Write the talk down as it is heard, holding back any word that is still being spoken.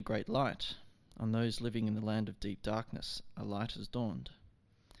great light. On those living in the land of deep darkness, a light has dawned.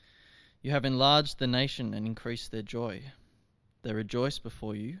 You have enlarged the nation and increased their joy. They rejoice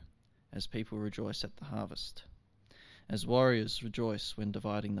before you, as people rejoice at the harvest, as warriors rejoice when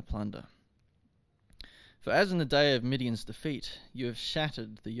dividing the plunder. For as in the day of Midian's defeat, you have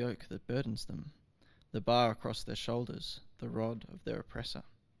shattered the yoke that burdens them, the bar across their shoulders, the rod of their oppressor.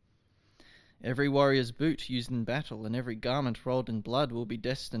 Every warrior's boot used in battle and every garment rolled in blood will be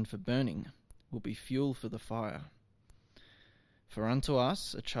destined for burning, will be fuel for the fire. For unto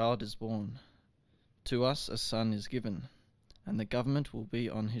us a child is born, to us a son is given, and the government will be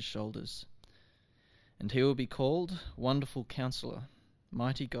on his shoulders. And he will be called Wonderful Counselor,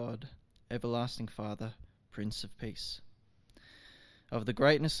 Mighty God, Everlasting Father, Prince of Peace. Of the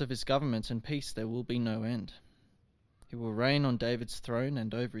greatness of his government and peace there will be no end. He will reign on David's throne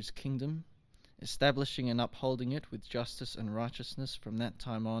and over his kingdom, establishing and upholding it with justice and righteousness from that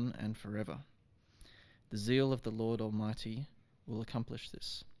time on and forever. The zeal of the Lord Almighty will accomplish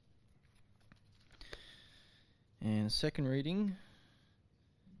this. And the second reading,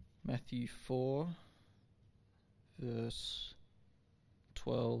 Matthew 4, verse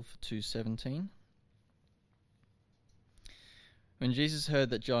 12 to 17. When Jesus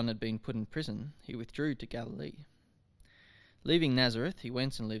heard that John had been put in prison, he withdrew to Galilee. Leaving Nazareth, he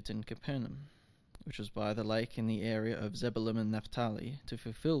went and lived in Capernaum, which was by the lake in the area of Zebulun and Naphtali, to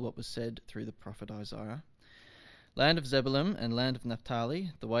fulfill what was said through the prophet Isaiah. Land of Zebulun and land of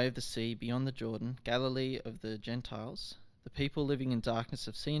Naphtali, the way of the sea beyond the Jordan, Galilee of the Gentiles, the people living in darkness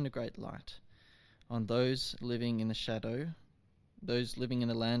have seen a great light. On those living in the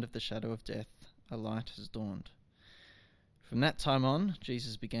land of the shadow of death, a light has dawned. From that time on,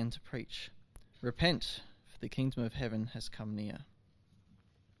 Jesus began to preach, "Repent, for the kingdom of heaven has come near."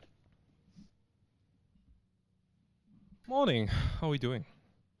 Morning. How are we doing?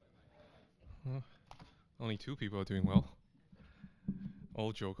 Only two people are doing well.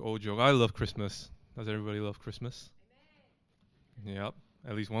 Old joke. I love Christmas. Does everybody love Christmas? Amen. Yep.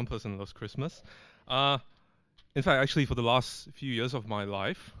 At least one person loves Christmas. In fact, actually, for the last few years of my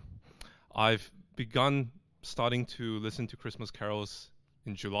life, I've begun starting to listen to Christmas carols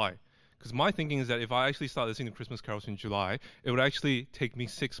in July. Because my thinking is that if I actually start listening to Christmas carols in July, it would actually take me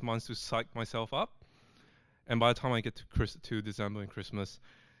 6 months to psych myself up. And by the time I get to December and Christmas,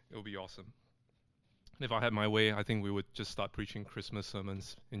 it'll be awesome. And if I had my way, I think we would just start preaching Christmas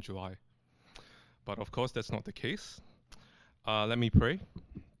sermons in July. But of course, that's not the case. Let me pray.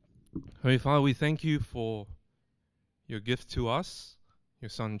 Heavenly Father, we thank you for your gift to us, your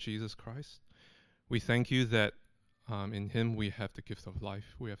Son, Jesus Christ. We thank you that in him we have the gift of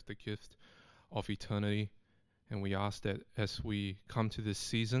life. We have the gift of eternity. And we ask that as we come to this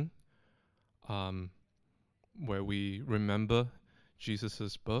season, where we remember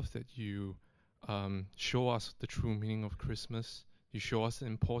Jesus' birth, that you show us the true meaning of Christmas. You show us the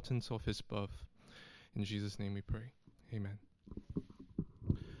importance of his birth. In Jesus' name we pray. Amen.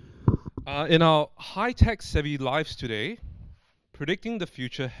 In our high-tech savvy lives today, predicting the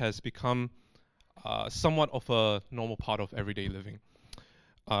future has become somewhat of a normal part of everyday living.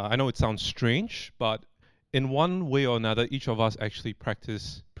 I know it sounds strange, but in one way or another, each of us actually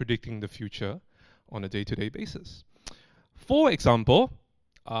practice predicting the future on a day-to-day basis. For example,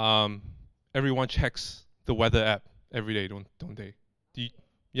 everyone checks the weather app every day, don't they?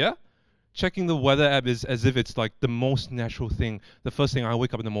 Yeah? Checking the weather app is as if it's like the most natural thing. The first thing I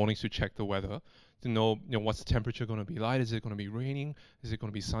wake up in the morning is to check the weather, to know, what's the temperature going to be like. Is it going to be raining? Is it going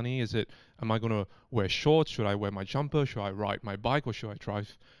to be sunny? Am I going to wear shorts? Should I wear my jumper? Should I ride my bike, or should I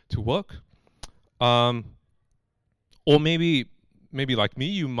drive to work? Or maybe like me,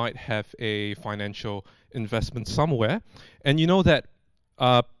 you might have a financial investment somewhere, and you know that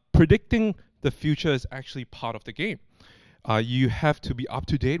predicting the future is actually part of the game. You have to be up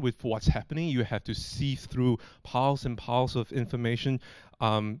to date with what's happening. You have to sieve through piles and piles of information,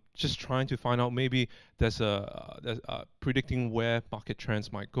 just trying to find out, maybe there's predicting where market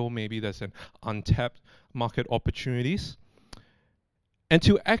trends might go. Maybe there's an untapped market opportunities. And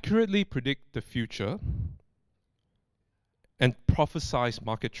to accurately predict the future and prophesize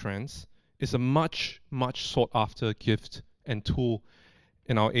market trends is a much, much sought after gift and tool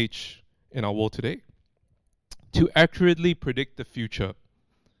in our age, in our world today. To accurately predict the future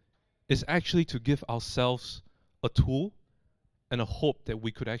is actually to give ourselves a tool and a hope that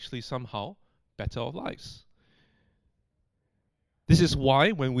we could actually somehow better our lives. This is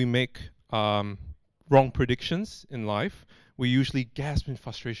why when we make wrong predictions in life, we usually gasp in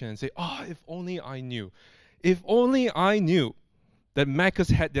frustration and say, if only I knew. If only I knew. that Macca's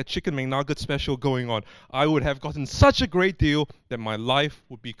had their chicken McNugget special going on, I would have gotten such a great deal that my life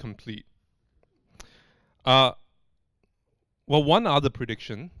would be complete. Well, one other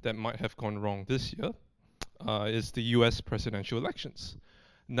prediction that might have gone wrong this year is the US presidential elections.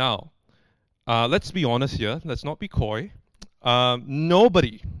 Now, let's be honest here. Let's not be coy.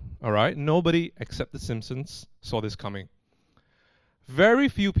 Nobody, all right, nobody except the Simpsons saw this coming. Very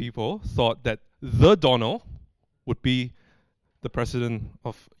few people thought that the Donald would be the president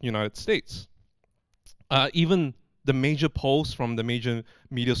of United States. Even the major polls from the major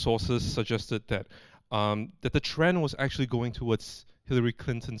media sources suggested that that the trend was actually going towards Hillary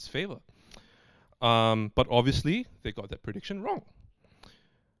Clinton's favor. But obviously, they got that prediction wrong.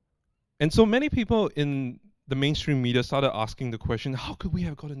 And so many people in the mainstream media started asking the question, how could we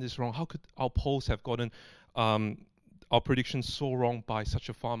have gotten this wrong? How could our polls have gotten our predictions so wrong by such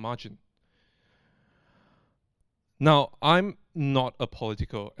a far margin? Now, I'm not a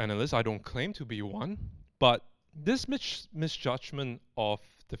political analyst. I don't claim to be one. But this misjudgment of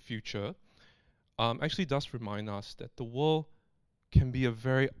the future actually does remind us that the world can be a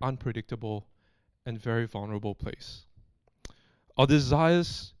very unpredictable and very vulnerable place. Our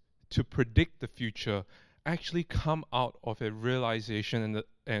desires to predict the future actually come out of a realization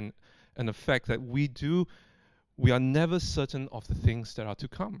and the fact that we are never certain of the things that are to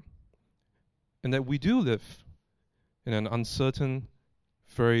come, and that we do live in an uncertain,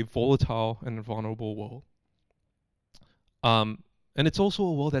 very volatile and vulnerable world. And it's also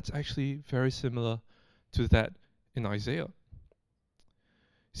a world that's actually very similar to that in Isaiah.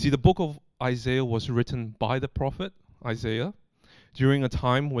 See, the book of Isaiah was written by the prophet Isaiah during a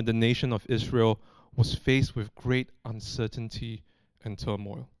time when the nation of Israel was faced with great uncertainty and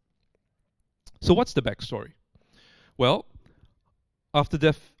turmoil. So what's the backstory? Well, after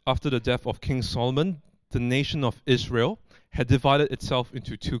the death of King Solomon, the nation of Israel had divided itself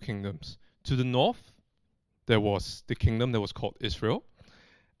into two kingdoms. To the north, there was the kingdom that was called Israel,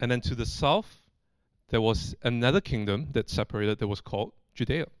 and then to the south, there was another kingdom that separated that was called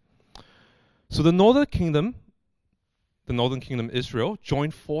Judea. So the northern kingdom Israel,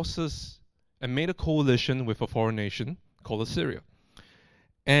 joined forces and made a coalition with a foreign nation called Assyria.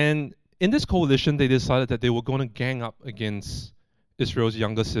 And in this coalition, they decided that they were going to gang up against Israel's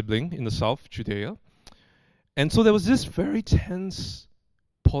younger sibling in the south, Judea. And so there was this very tense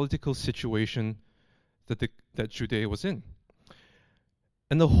political situation that Judea was in.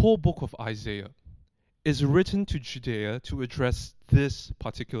 And the whole book of Isaiah is written to Judea to address this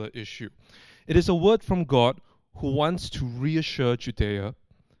particular issue. It is a word from God who wants to reassure Judea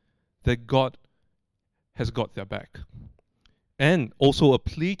that God has got their back. And also a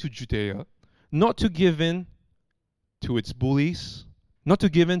plea to Judea not to give in to its bullies, not to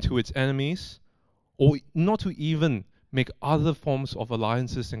give in to its enemies, or not to even make other forms of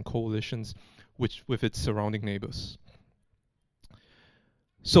alliances and coalitions with its surrounding neighbors.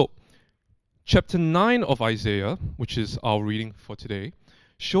 So, chapter 9 of Isaiah, which is our reading for today,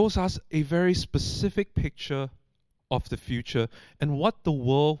 shows us a very specific picture of the future and what the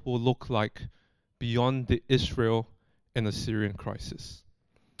world will look like beyond the Israel and Assyrian crisis.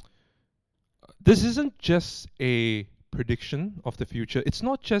 This isn't just a prediction of the future. It's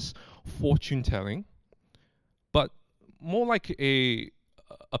not just fortune telling, but more like a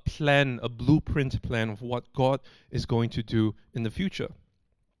plan, a blueprint plan of what God is going to do in the future.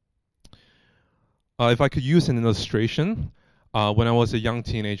 If I could use an illustration, when I was a young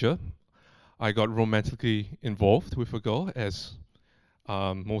teenager, I got romantically involved with a girl, as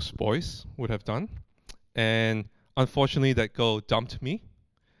most boys would have done. And unfortunately, that girl dumped me.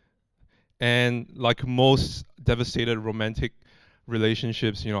 And like most devastated romantic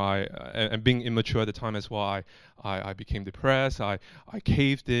relationships, and being immature at the time as well, I became depressed. I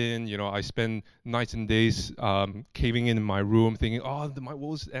caved in. I spent nights and days caving in my room, thinking, my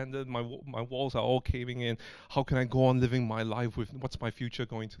walls ended. My walls are all caving in. How can I go on living my life with? What's my future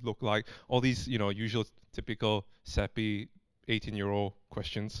going to look like? All these, usual, typical, sappy 18-year-old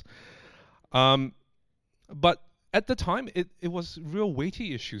questions. But at the time, it was real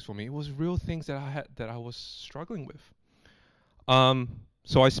weighty issues for me. It was real things that I was struggling with.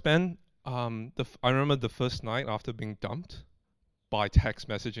 So I spent, I remember the first night after being dumped by text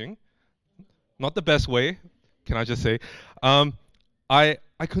messaging, not the best way, can I just say, I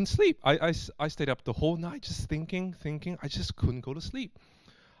couldn't sleep. I stayed up the whole night just thinking, I just couldn't go to sleep.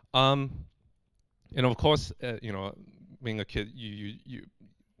 And of course, being a kid,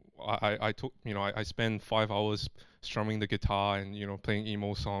 I spent 5 hours strumming the guitar and playing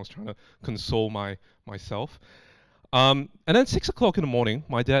emo songs, trying to console myself. And then 6 o'clock in the morning,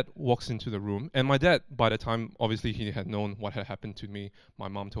 my dad walks into the room. And my dad, by the time, obviously, he had known what had happened to me. My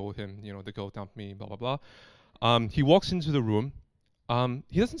mom told him, the girl dumped me, blah, blah, blah. He walks into the room.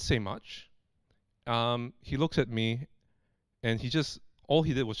 He doesn't say much. He looks at me, and all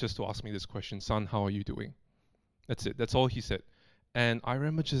he did was just to ask me this question: "Son, how are you doing?" That's it. That's all he said. And I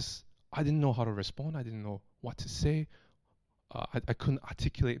remember I didn't know how to respond. I didn't know what to say. I couldn't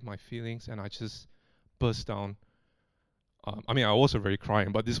articulate my feelings, and I just burst down. I was already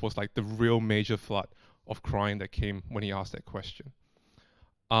crying, but this was like the real major flood of crying that came when he asked that question.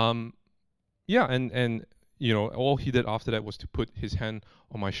 Yeah, and all he did after that was to put his hand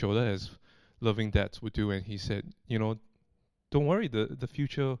on my shoulder, as loving dads would do, and he said, "Don't worry, the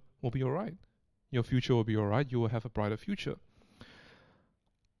future will be all right. Your future will be all right. You will have a brighter future."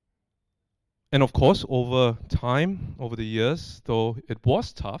 And of course, over time, over the years, though it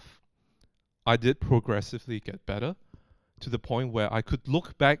was tough, I did progressively get better, to the point where I could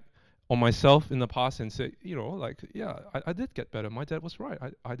look back on myself in the past and say, I did get better. My dad was right.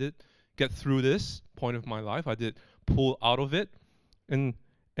 I did get through this point of my life. I did pull out of it, and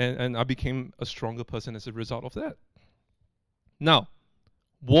I became a stronger person as a result of that. Now,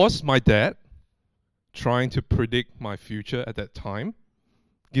 was my dad trying to predict my future at that time,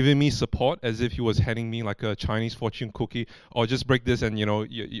 giving me support as if he was handing me like a Chinese fortune cookie, or just break this and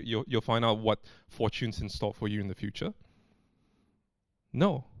you'll find out what fortune's in store for you in the future?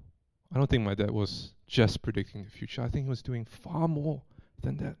 No, I don't think my dad was just predicting the future. I think he was doing far more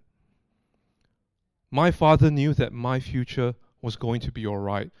than that. My father knew that my future was going to be all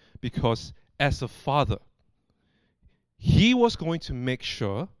right, because as a father, he was going to make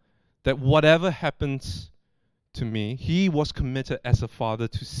sure that whatever happens to me, he was committed as a father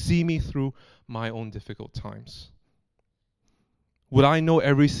to see me through my own difficult times. Would I know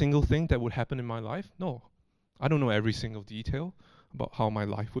every single thing that would happen in my life? No. I don't know every single detail about how my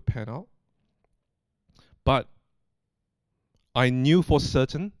life would pan out. But I knew for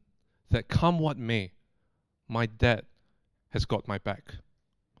certain that come what may, my dad has got my back.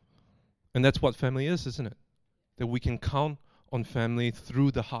 And that's what family is, isn't it? That we can count on family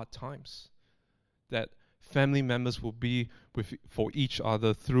through the hard times. That family members will be for each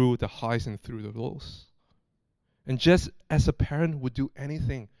other through the highs and through the lows. And just as a parent would do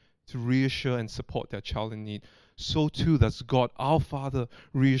anything to reassure and support their child in need, so too does God, our Father,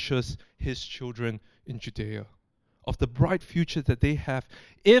 reassures his children in Judea of the bright future that they have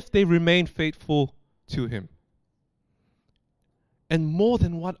if they remain faithful to him. And more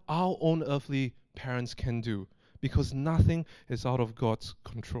than what our own earthly parents can do, because nothing is out of God's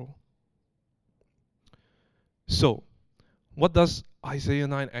control. So, what does Isaiah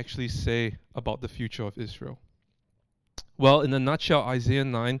 9 actually say about the future of Israel? Well, in a nutshell, Isaiah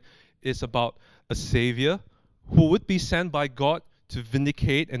 9 is about a savior who would be sent by God to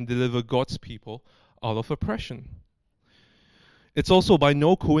vindicate and deliver God's people out of oppression. It's also by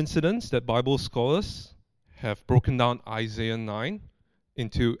no coincidence that Bible scholars have broken down Isaiah 9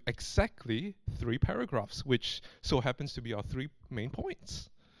 into exactly 3 paragraphs, which so happens to be our 3 main points.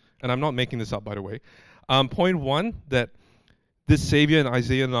 And I'm not making this up, by the way. Point 1, that this Savior in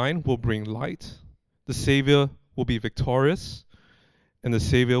Isaiah 9 will bring light. The Savior will be victorious, and the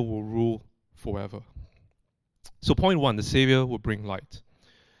Savior will rule forever. So point 1, the Savior will bring light.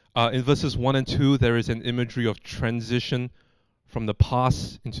 In verses 1 and 2, there is an imagery of transition from the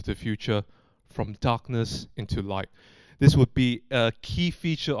past into the future, from darkness into light. This would be a key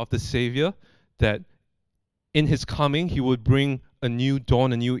feature of the Savior, that in his coming, he would bring a new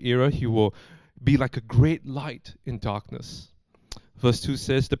dawn, a new era. He will be like a great light in darkness. Verse 2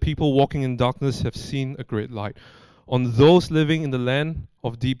 says, "The people walking in darkness have seen a great light. On those living in the land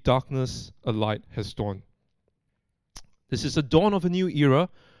of deep darkness, a light has dawned." This is the dawn of a new era,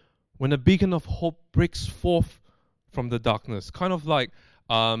 when a beacon of hope breaks forth from the darkness. Kind of like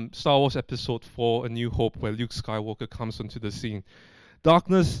Star Wars Episode 4, A New Hope, where Luke Skywalker comes onto the scene.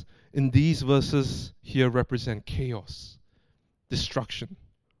 Darkness in these verses here represent chaos, destruction,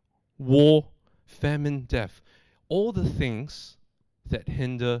 war, famine, death. All the things that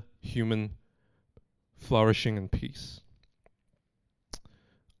hinder human flourishing and peace.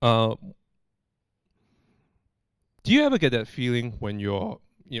 Do you ever get that feeling when you're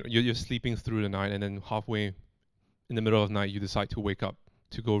sleeping through the night, and then halfway in the middle of the night you decide to wake up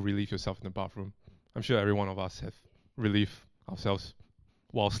to go relieve yourself in the bathroom? I'm sure every one of us have relieved ourselves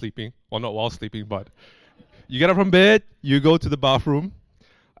while sleeping. Well, not while sleeping, but you get up from bed, you go to the bathroom,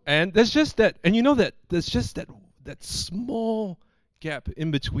 and there's just that small gap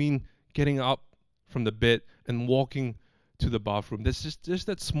in between getting up from the bed and walking to the bathroom. There's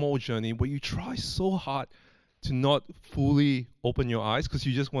that small journey where you try so hard to not fully open your eyes because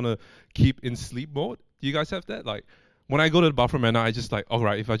you just want to keep in sleep mode. Do you guys have that? Like, when I go to the bathroom at night, I just like, all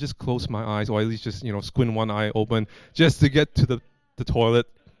right, if I just close my eyes or at least just, squint one eye open just to get to the toilet,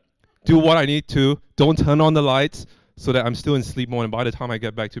 do what I need to, don't turn on the lights so that I'm still in sleep mode, and by the time I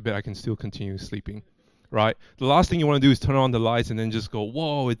get back to bed, I can still continue sleeping, right? The last thing you want to do is turn on the lights and then just go,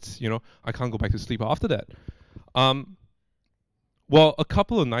 whoa, I can't go back to sleep after that. Well, a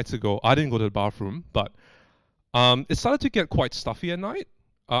couple of nights ago, I didn't go to the bathroom, but it started to get quite stuffy at night.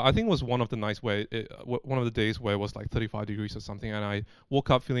 I think it was one of the nights one of the days where it was like 35 degrees or something, and I woke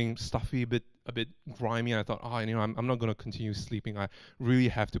up feeling stuffy, a bit grimy, and I thought, I'm not going to continue sleeping. I really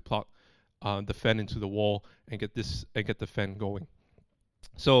have to plug the fan into the wall and get the fan going.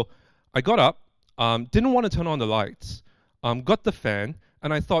 So I got up, didn't want to turn on the lights, got the fan,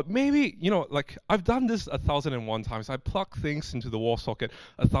 and I thought maybe, like I've done this 1,001 times. I plug things into the wall socket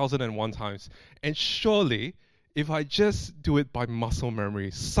 1,001 times, and surely, if I just do it by muscle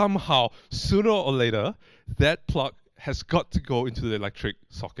memory, somehow, sooner or later, that plug has got to go into the electric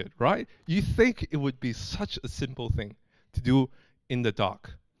socket, right? You think it would be such a simple thing to do in the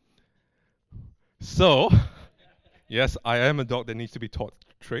dark. So, yes, I am a dog that needs to be taught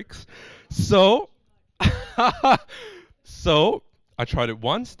tricks. So, I tried it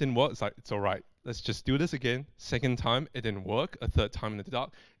once, didn't work. It's like, it's all right. Let's just do this again. Second time, it didn't work. A third time in the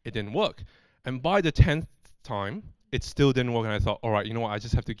dark, it didn't work. And by the 10th time, it still didn't work, and I thought, all right, you know what, I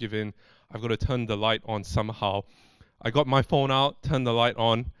just have to give in. I've got to turn the light on somehow. I got my phone out, turned the light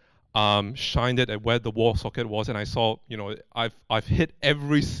on, shined it at where the wall socket was, and I saw, I've hit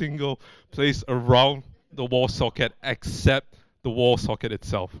every single place around the wall socket except the wall socket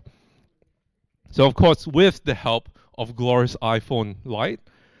itself. So of course, with the help of glorious iPhone light,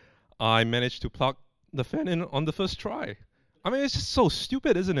 I managed to plug the fan in on the first try. I mean, it's just so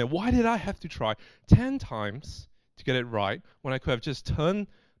stupid, isn't it? Why did I have to try 10 times to get it right when I could have just turned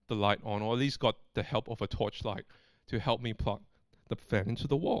the light on, or at least got the help of a torchlight to help me plug the fan into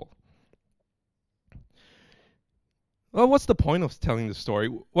the wall? Well, what's the point of telling the story?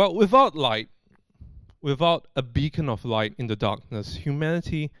 Well, without light, without a beacon of light in the darkness,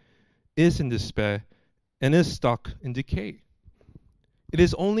 humanity is in despair and is stuck in decay. It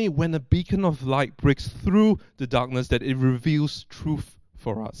is only when a beacon of light breaks through the darkness that it reveals truth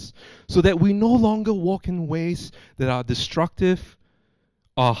for us, so that we no longer walk in ways that are destructive,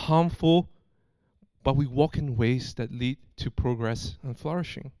 are harmful, but we walk in ways that lead to progress and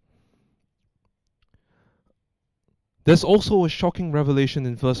flourishing. There's also a shocking revelation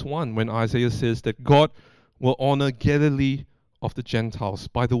in verse 1 when Isaiah says that God will honor Galilee of the Gentiles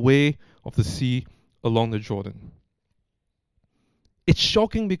by the way of the sea along the Jordan. It's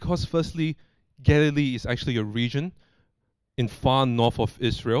shocking because, firstly, Galilee is actually a region in far north of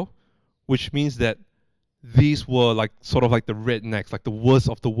Israel, which means that these were like sort of like the rednecks, like the worst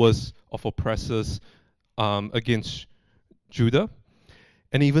of oppressors against Judah.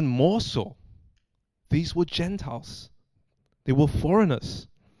 And even more so, these were Gentiles. They were foreigners.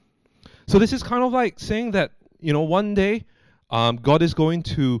 So this is kind of like saying that, one day God is going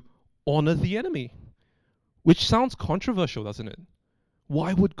to honor the enemy, which sounds controversial, doesn't it?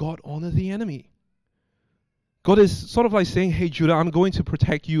 Why would God honor the enemy? God is sort of like saying, hey, Judah, I'm going to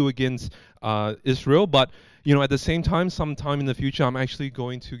protect you against Israel, but, at the same time, sometime in the future, I'm actually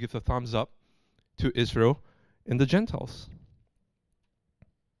going to give a thumbs up to Israel and the Gentiles.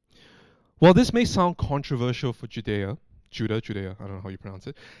 Well, this may sound controversial for Judea, I don't know how you pronounce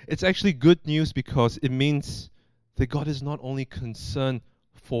it. It's actually good news because it means that God is not only concerned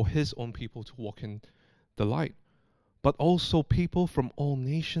for his own people to walk in the light, but also people from all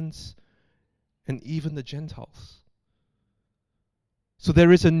nations and even the Gentiles. So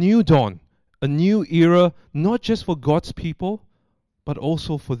there is a new dawn, a new era, not just for God's people, but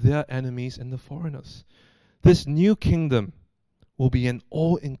also for their enemies and the foreigners. This new kingdom will be an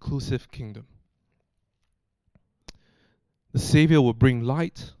all-inclusive kingdom. The Savior will bring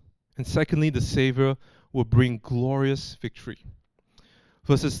light, and secondly, the Savior will bring glorious victory.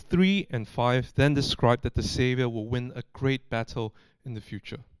 Verses 3 and 5 then describe that the Savior will win a great battle in the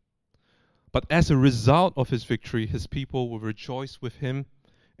future. But as a result of his victory, his people will rejoice with him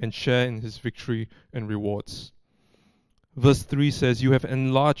and share in his victory and rewards. Verse 3 says, "You have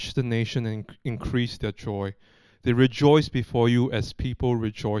enlarged the nation and increased their joy. They rejoice before you as people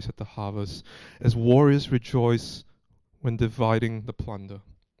rejoice at the harvest, as warriors rejoice when dividing the plunder."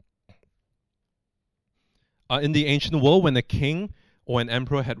 In the ancient world, when a king or an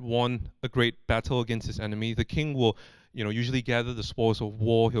emperor had won a great battle against his enemy, the king will, usually gather the spoils of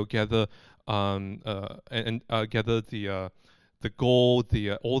war. He'll gather gather the gold,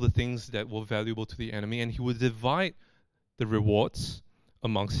 all the things that were valuable to the enemy, and he would divide the rewards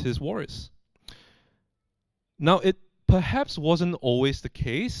amongst his warriors. Now, it perhaps wasn't always the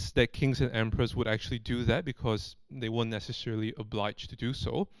case that kings and emperors would actually do that, because they weren't necessarily obliged to do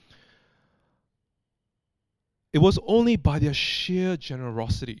so. It was only by their sheer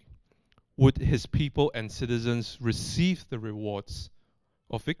generosity would his people and citizens receive the rewards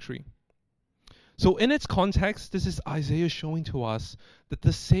of victory. So in its context, this is Isaiah showing to us that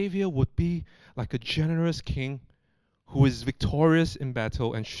the Savior would be like a generous king who is victorious in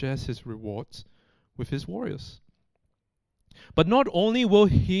battle and shares his rewards with his warriors. But not only will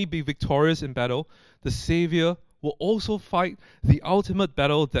he be victorious in battle, the Savior will also fight the ultimate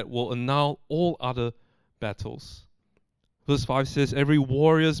battle that will annul all other battles. Verse 5 says, every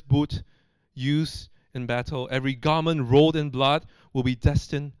warrior's boot used in battle, every garment rolled in blood will be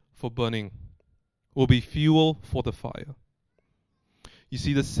destined for burning, will be fuel for the fire. You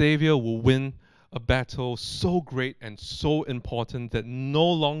see, the Savior will win a battle so great and so important that no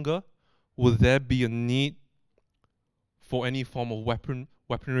longer will there be a need for any form of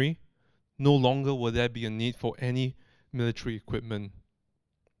weaponry. No longer will there be a need for any military equipment.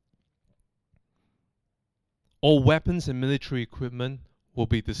 All weapons and military equipment will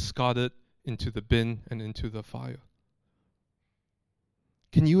be discarded into the bin and into the fire.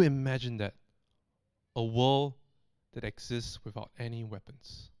 Can you imagine that? A world that exists without any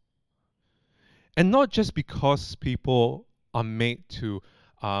weapons. And not just because people are made to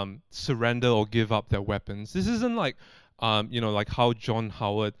surrender or give up their weapons. This isn't like, like how John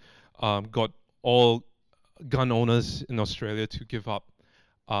Howard got all gun owners in Australia to give up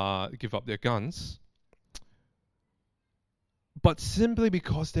their guns. But simply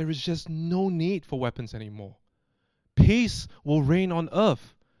because there is just no need for weapons anymore. Peace will reign on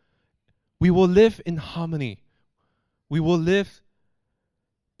earth. We will live in harmony. We will live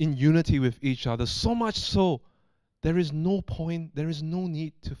in unity with each other. So much so, there is no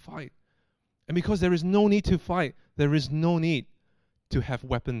need to fight. And because there is no need to fight, there is no need to have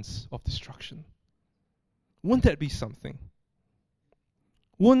weapons of destruction. Wouldn't that be something?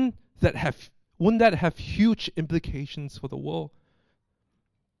 Wouldn't that have huge implications for the world?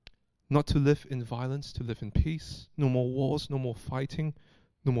 Not to live in violence, to live in peace. No more wars, no more fighting,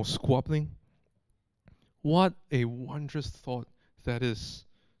 no more squabbling. What a wondrous thought that is,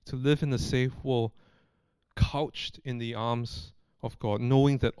 to live in a safe world, couched in the arms of God,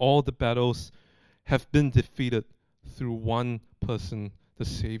 knowing that all the battles have been defeated through one person, the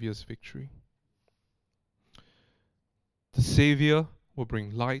Savior's victory. The Savior will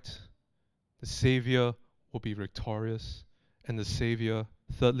bring light. The Savior will be victorious. And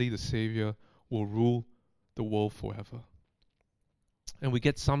thirdly, the Savior will rule the world forever. And we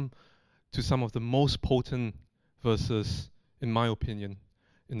get to some of the most potent verses, in my opinion,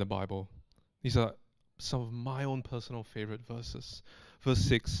 in the Bible. These are some of my own personal favorite verses. Verse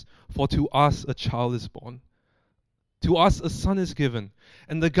 6, for to us a child is born, to us a son is given,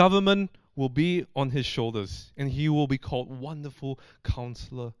 and the government will be on his shoulders, and he will be called Wonderful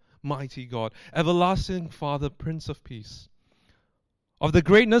Counselor, Mighty God, Everlasting Father, Prince of Peace. Of the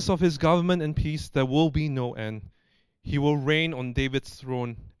greatness of his government and peace there will be no end. He will reign on David's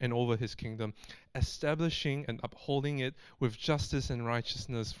throne and over his kingdom, establishing and upholding it with justice and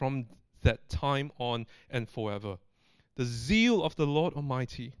righteousness from that time on and forever. The zeal of the Lord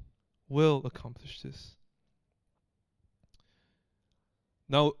Almighty will accomplish this.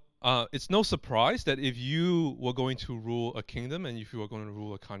 Now, it's no surprise that if you were going to rule a kingdom and if you were going to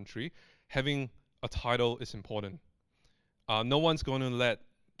rule a country, having a title is important. No one's going to let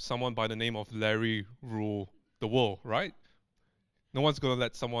someone by the name of Larry rule the world, right? No one's going to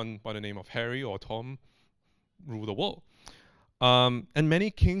let someone by the name of Harry or Tom rule the world. And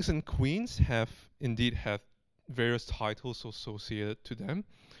many kings and queens have indeed had various titles associated to them.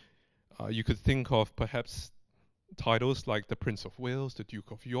 You could think of perhaps titles like the Prince of Wales, the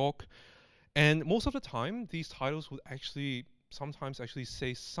Duke of York. And most of the time, these titles would sometimes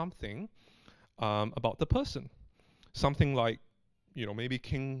say something about the person. Something like, maybe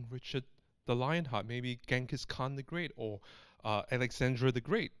King Richard the Lionheart, maybe Genghis Khan the Great, or Alexander the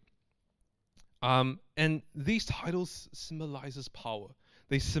Great. And these titles symbolizes power.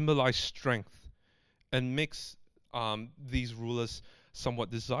 They symbolize strength and makes these rulers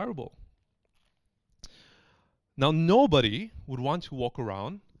somewhat desirable. Now, nobody would want to walk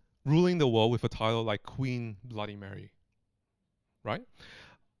around ruling the world with a title like Queen Bloody Mary, right?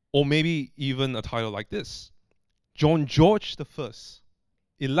 Or maybe even a title like this, John George I,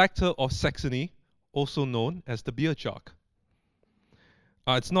 Elector of Saxony, also known as the Beer Jug.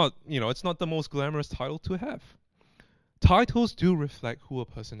 It's not the most glamorous title to have. Titles do reflect who a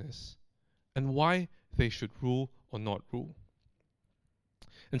person is and why they should rule or not rule.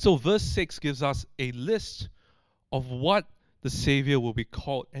 And so verse 6 gives us a list of what the Savior will be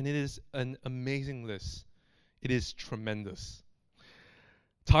called, and it is an amazing list. It is tremendous.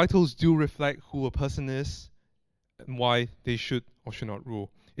 Titles do reflect who a person is and why they should or should not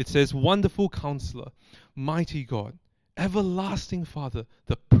rule. It says, Wonderful Counselor, Mighty God, Everlasting Father,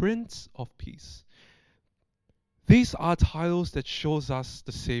 the Prince of Peace. These are titles that shows us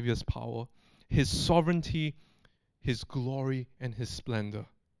the Savior's power, His sovereignty, His glory, and His splendor.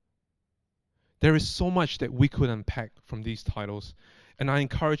 There is so much that we could unpack from these titles, and I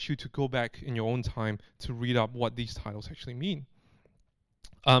encourage you to go back in your own time to read up what these titles actually mean.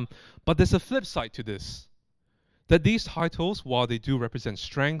 But there's a flip side to this, that these titles, while they do represent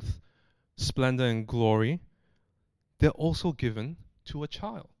strength, splendor, and glory, they're also given to a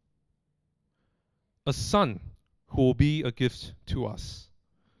child, a son who will be a gift to us.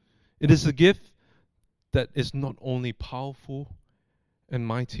 It is a gift that is not only powerful and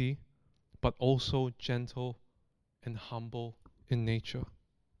mighty, but also gentle and humble in nature.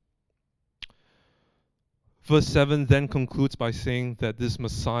 Verse 7 then concludes by saying that this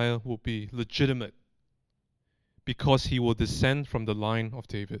Messiah will be legitimate because he will descend from the line of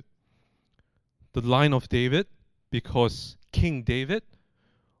David. The line of David because King David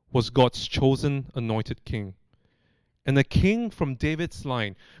was God's chosen anointed king. And a king from David's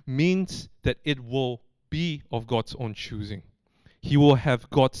line means that it will be of God's own choosing. He will have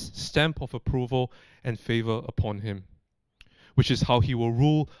God's stamp of approval and favor upon him, which is how he will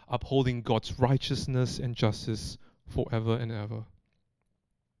rule, upholding God's righteousness and justice forever and ever.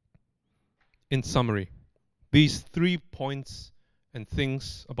 In summary, these 3 points and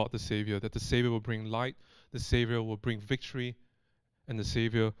things about the Savior, that the Savior will bring light, the Savior will bring victory, and the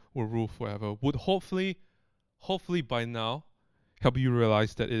Savior will rule forever, would hopefully by now help you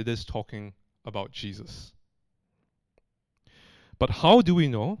realize that it is talking about Jesus. But how do we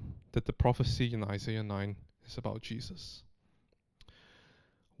know that the prophecy in Isaiah 9 is about Jesus?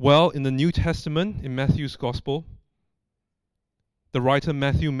 Well, in the New Testament, in Matthew's Gospel, the writer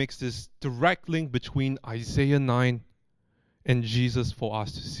Matthew makes this direct link between Isaiah 9 and Jesus for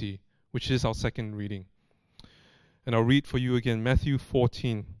us to see, which is our second reading. And I'll read for you again, Matthew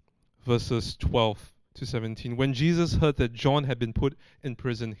 14, verses 12 to 17. When Jesus heard that John had been put in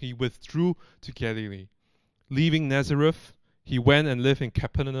prison, he withdrew to Galilee. Leaving Nazareth, he went and lived in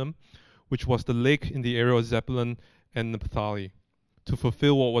Capernaum, which was the lake in the area of Zebulun and Naphtali, to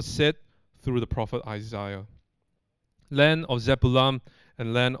fulfill what was said through the prophet Isaiah. Land of Zebulun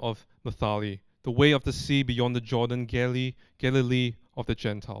and land of Naphtali, the way of the sea beyond the Jordan, Galilee of the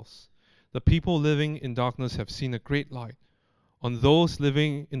Gentiles. The people living in darkness have seen a great light. On those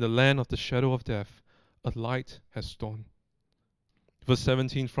living in the land of the shadow of death, a light has dawned. Verse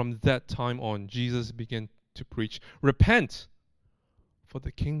 17, from that time on, Jesus began to preach, Repent, for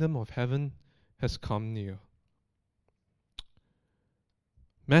the kingdom of heaven has come near.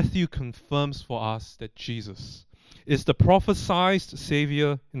 Matthew confirms for us that Jesus is the prophesied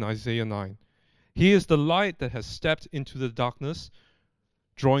Savior in Isaiah 9. He is the light that has stepped into the darkness,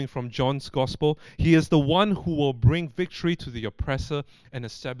 drawing from John's Gospel. He is the one who will bring victory to the oppressor and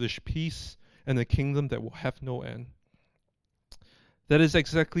establish peace and a kingdom that will have no end. That is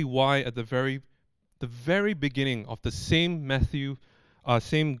exactly why at the very beginning of the same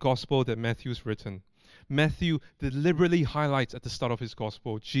Gospel that Matthew's written, Matthew deliberately highlights at the start of his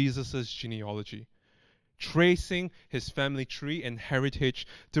Gospel Jesus' genealogy, tracing his family tree and heritage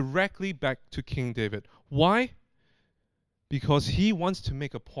directly back to King David. Why? Because he wants to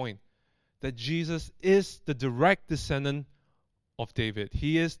make a point that Jesus is the direct descendant of David.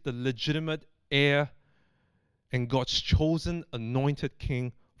 He is the legitimate heir and God's chosen anointed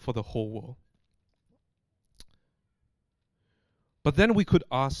king for the whole world. But then we could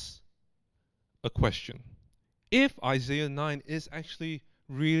ask a question. If Isaiah 9 is actually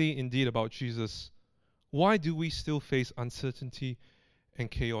really indeed about Jesus, why do we still face uncertainty and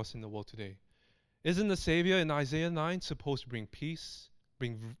chaos in the world today? Isn't the Savior in Isaiah 9 supposed to bring peace,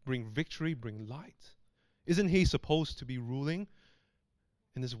 bring victory, bring light? Isn't he supposed to be ruling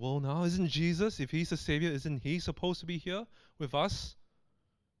in this world now? Isn't Jesus, if he's the Savior, isn't he supposed to be here with us?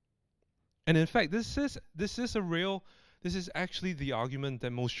 And in fact, this is actually the argument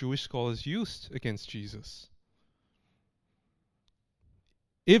that most Jewish scholars used against Jesus.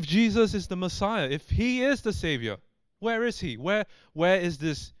 If Jesus is the Messiah, if he is the Savior, where is he? Where is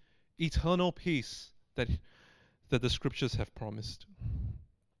this eternal peace that the scriptures have promised?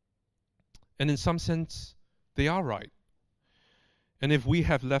 And in some sense, they are right. And if we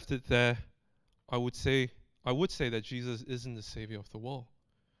have left it there, I would say I would say that Jesus isn't the Savior of the world,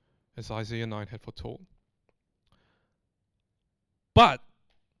 as Isaiah 9 had foretold. But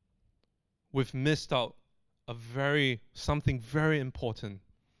we've missed out something very important,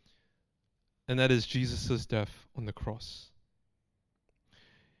 and that is Jesus' death on the cross.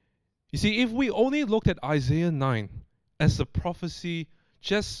 You see, if we only looked at Isaiah 9 as a prophecy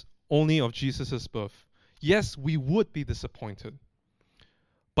just only of Jesus' birth, yes, we would be disappointed.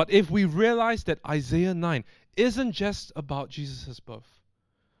 But if we realize that Isaiah 9 isn't just about Jesus' birth,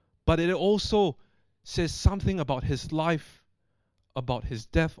 but it also says something about his life, about his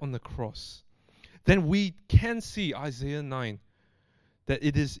death on the cross, then we can see Isaiah 9 that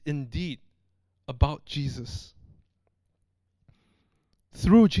it is indeed about Jesus.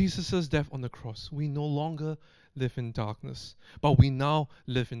 Through Jesus' death on the cross, we no longer live in darkness, but we now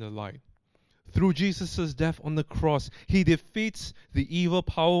live in the light. Through Jesus' death on the cross, he defeats the evil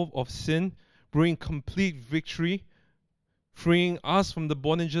power of sin, bringing complete victory, freeing us from the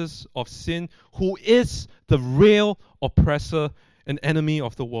bondages of sin, who is the real oppressor and enemy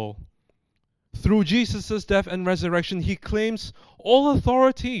of the world. Through Jesus' death and resurrection, he claims all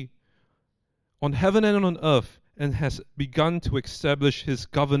authority on heaven and on earth, and has begun to establish his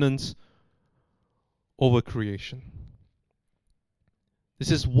governance over creation.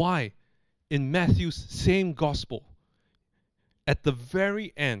 This is why in Matthew's same gospel, at the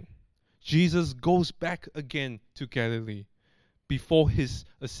very end, Jesus goes back again to Galilee before his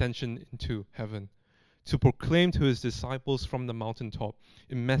ascension into heaven to proclaim to his disciples from the mountaintop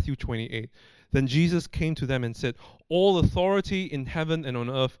in Matthew 28. Then Jesus came to them and said, "All authority in heaven and on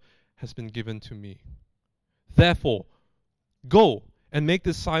earth has been given to me. Therefore, go and make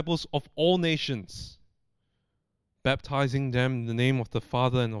disciples of all nations, baptizing them in the name of the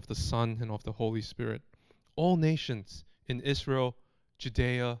Father and of the Son and of the Holy Spirit." All nations in Israel,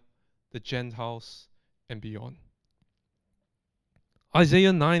 Judea, the Gentiles, and beyond.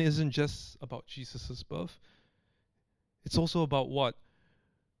 Isaiah 9 isn't just about Jesus' birth. It's also about what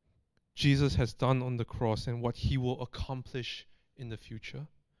Jesus has done on the cross and what he will accomplish in the future.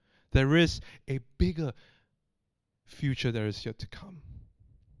 There is a bigger future that is yet to come.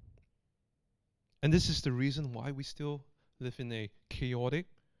 And this is the reason why we still live in a chaotic,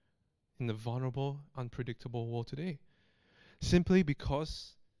 in a vulnerable, unpredictable world today. Simply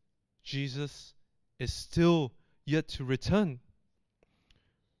because Jesus is still yet to return.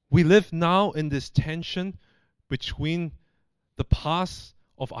 We live now in this tension between the past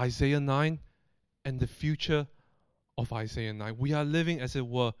of Isaiah 9 and the future of Isaiah 9. We are living, as it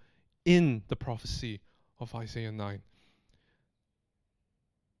were, in the prophecy of Isaiah 9.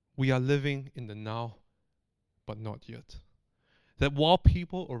 We are living in the now, but not yet. That while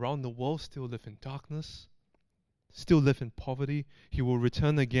people around the world still live in darkness, still live in poverty, he will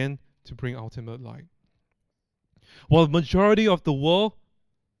return again to bring ultimate light. While the majority of the world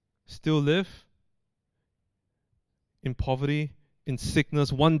still live in poverty, in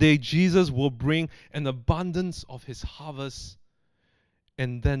sickness, one day Jesus will bring an abundance of his harvest,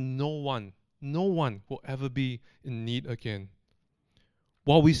 and then no one will ever be in need again.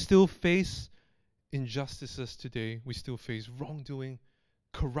 While we still face injustices today, we still face wrongdoing,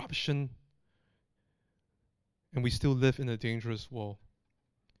 corruption, and we still live in a dangerous world,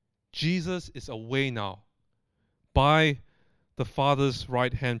 Jesus is away now by the Father's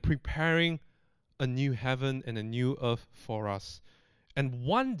right hand, preparing a new heaven and a new earth for us. And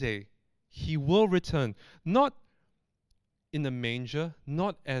one day he will return, not in a manger,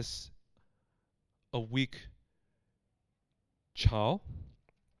 not as a weak child,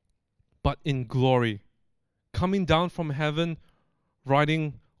 but in glory, coming down from heaven,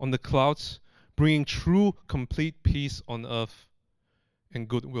 riding on the clouds, bringing true, complete peace on earth and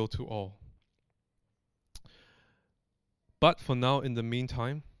goodwill to all. But for now, in the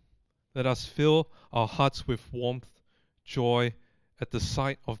meantime, let us fill our hearts with warmth, joy at the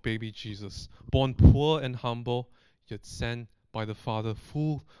sight of baby Jesus, born poor and humble, yet sent by the Father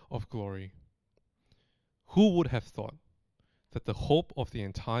full of glory. Who would have thought that the hope of the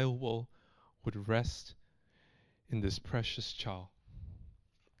entire world would rest in this precious child?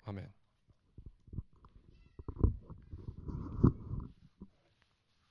 Amen.